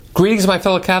Greetings, my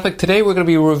fellow Catholic. Today we're going to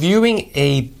be reviewing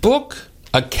a book,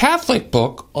 a Catholic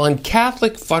book on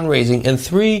Catholic fundraising and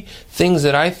 3 things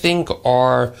that I think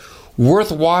are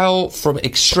worthwhile from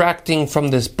extracting from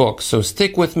this book. So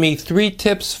stick with me. 3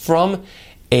 tips from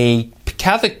a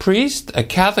Catholic priest, a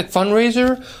Catholic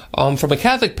fundraiser, from a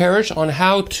Catholic parish on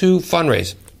how to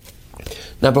fundraise.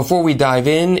 Now, before we dive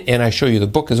in, and I show you the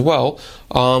book as well,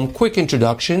 quick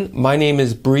introduction. My name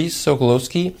is Brice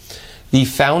Sokolowski, the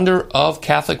founder of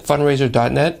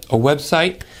CatholicFundraiser.net, a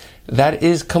website that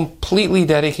is completely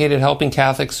dedicated to helping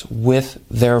Catholics with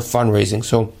their fundraising.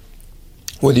 So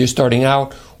whether you're starting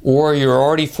out or you're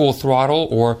already full throttle,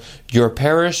 or you're a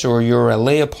parish, or you're a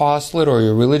lay apostolate, or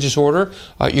you're a religious order,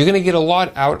 you're going to get a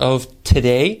lot out of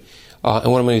today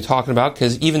and what I'm going to be talking about,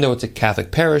 because even though it's a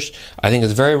Catholic parish, I think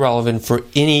it's very relevant for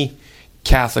any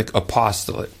Catholic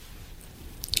apostolate.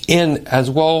 And as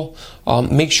well,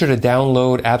 make sure to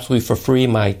download absolutely for free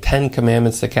my 10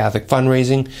 Commandments to Catholic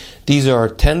Fundraising. These are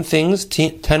 10 things,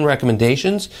 10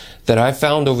 recommendations that I've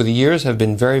found over the years have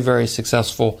been very, very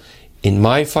successful in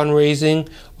my fundraising.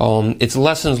 It's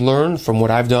lessons learned from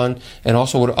what I've done and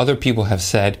also what other people have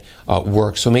said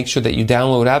works. So make sure that you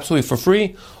download absolutely for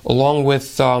free, along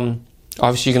with,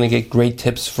 obviously you're going to get great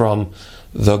tips from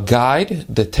the guide,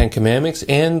 the 10 Commandments,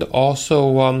 and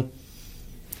also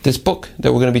this book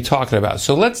that we're going to be talking about.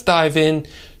 So let's dive in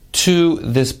to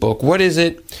this book. What is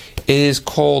it? It is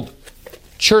called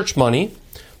Church Money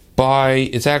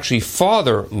it's actually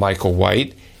Father Michael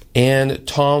White and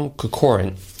Tom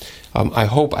Corcoran. I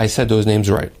hope I said those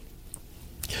names right.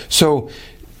 So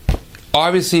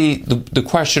obviously the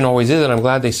question always is, and I'm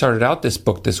glad they started out this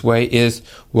book this way, is,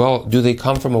 well, do they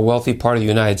come from a wealthy part of the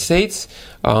United States?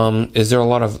 Is there a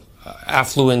lot of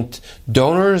affluent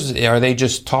donors? Are they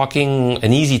just talking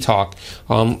an easy talk?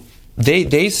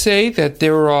 They say that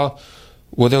they're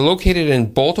located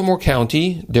in Baltimore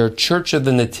County. They're Church of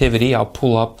the Nativity. I'll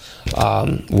pull up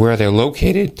where they're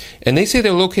located, and they say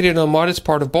they're located in a modest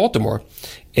part of Baltimore.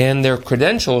 And their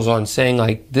credentials on saying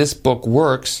like this book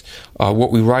works,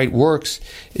 what we write works,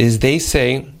 is they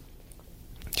say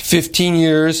 15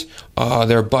 years,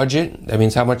 their budget, that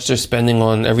means how much they're spending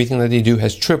on everything that they do,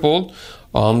 has tripled.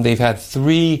 They've had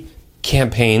 3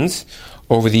 campaigns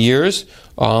over the years.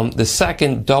 The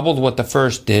second doubled what the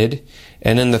first did,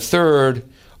 and then the third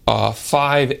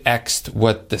 5x'd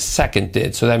what the second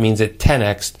did. So that means it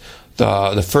 10x'd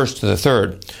the first to the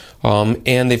third.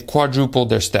 And they've quadrupled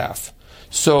their staff.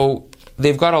 So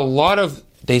they've got a lot of,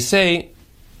 they say,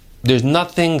 there's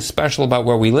nothing special about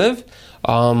where we live,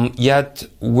 yet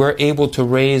we're able to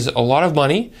raise a lot of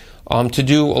money to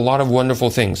do a lot of wonderful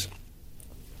things.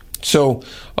 So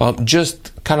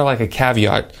just kind of like a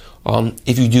caveat,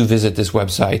 if you do visit this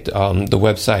website, the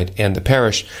website and the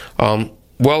parish,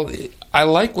 well, I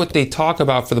like what they talk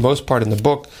about for the most part in the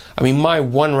book. I mean, my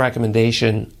one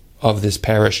recommendation of this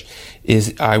parish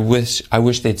is I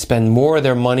wish they'd spend more of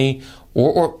their money,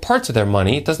 or parts of their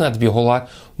money, it doesn't have to be a whole lot,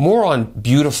 more on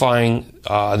beautifying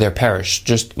their parish.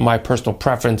 Just my personal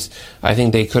preference. I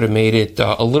think they could have made it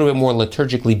a little bit more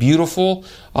liturgically beautiful,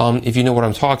 if you know what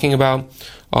I'm talking about.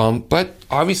 But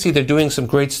obviously they're doing some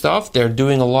great stuff. They're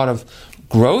doing a lot of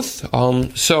growth.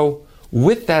 So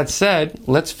with that said,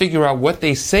 let's figure out what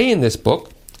they say in this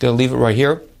book. Gonna leave it right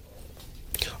here.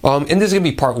 And this is gonna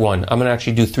be part 1. I'm gonna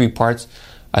actually do 3 parts.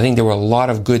 I think there were a lot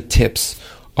of good tips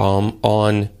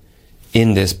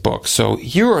in this book. So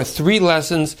here are 3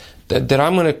 lessons that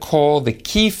I'm going to call the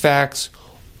key facts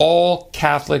all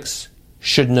Catholics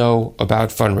should know about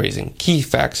fundraising. Key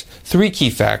facts. 3 key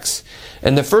facts.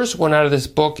 And the first one out of this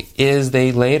book is,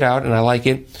 they lay it out, and I like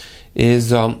it,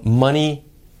 is money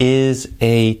is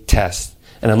a test.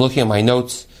 And I'm looking at my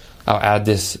notes. I'll add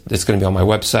this. It's going to be on my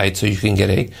website, so you can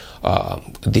get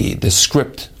the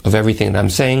script of everything that I'm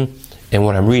saying and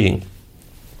what I'm reading.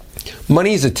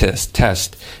 Money is a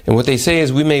test, and what they say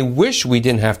is, we may wish we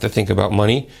didn't have to think about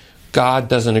money. God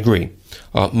doesn't agree.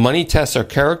 Money tests our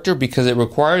character because it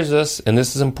requires us, and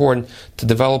this is important, to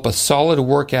develop a solid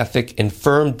work ethic and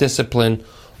firm discipline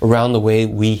around the way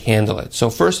we handle it.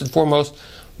 So first and foremost,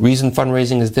 reason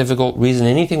fundraising is difficult, reason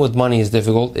anything with money is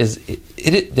difficult, is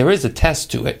there is a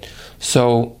test to it.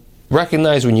 So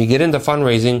recognize when you get into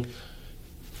fundraising,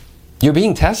 you're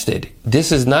being tested.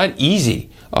 This is not easy.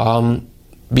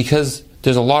 Because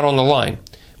there's a lot on the line.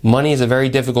 Money is a very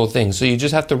difficult thing, so you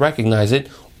just have to recognize it.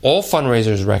 All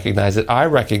fundraisers recognize it. I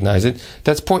recognize it.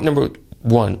 That's point number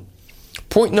 1.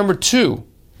 Point number 2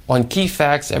 on key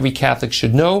facts every Catholic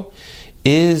should know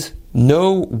is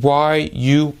know why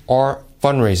you are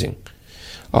fundraising.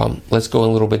 Let's go in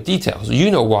a little bit details.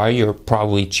 You know why. You're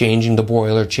probably changing the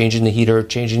boiler, changing the heater,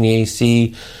 changing the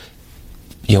AC,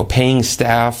 paying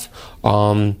staff,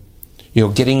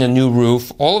 getting a new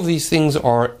roof. All of these things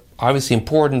are obviously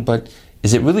important, but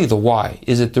is it really the why?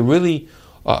 Is it the really,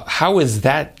 how is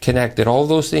that connected? All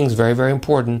those things, very, very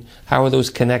important. How are those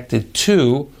connected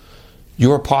to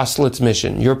your apostolate's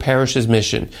mission, your parish's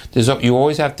mission? You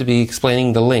always have to be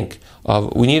explaining the link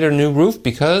of, we need a new roof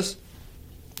because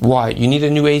why? You need a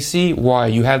new AC? Why?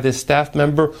 You have this staff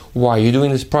member? Why? You're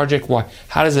doing this project? Why?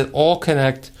 How does it all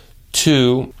connect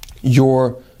to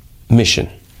your mission?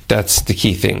 That's the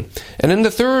key thing. And then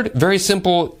the third, very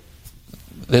simple,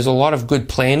 there's a lot of good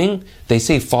planning. They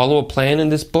say follow a plan in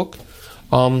this book.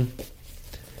 And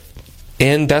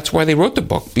that's why they wrote the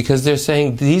book, because they're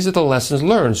saying these are the lessons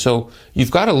learned. So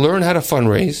you've got to learn how to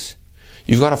fundraise.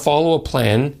 You've got to follow a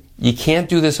plan. You can't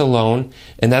do this alone.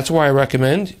 And that's why I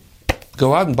recommend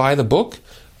go out and buy the book.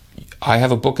 I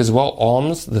have a book as well,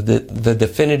 Alms, the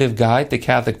Definitive Guide to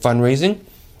Catholic Fundraising.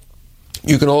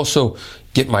 You can also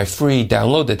get my free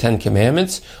download, the 10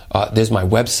 Commandments. There's my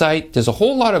website. There's a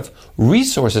whole lot of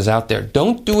resources out there.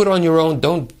 Don't do it on your own.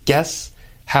 Don't guess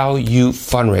how you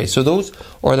fundraise. So those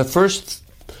are the first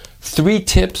 3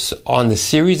 tips on the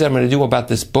series that I'm going to do about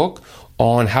this book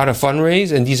on how to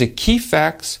fundraise. And these are key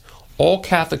facts all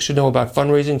Catholics should know about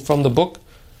fundraising from the book,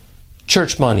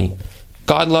 Church Money.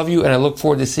 God love you, and I look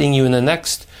forward to seeing you in the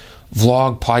next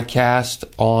vlog podcast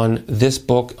on this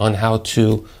book on how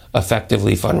to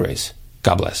effectively fundraise.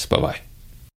 God bless. Bye-bye.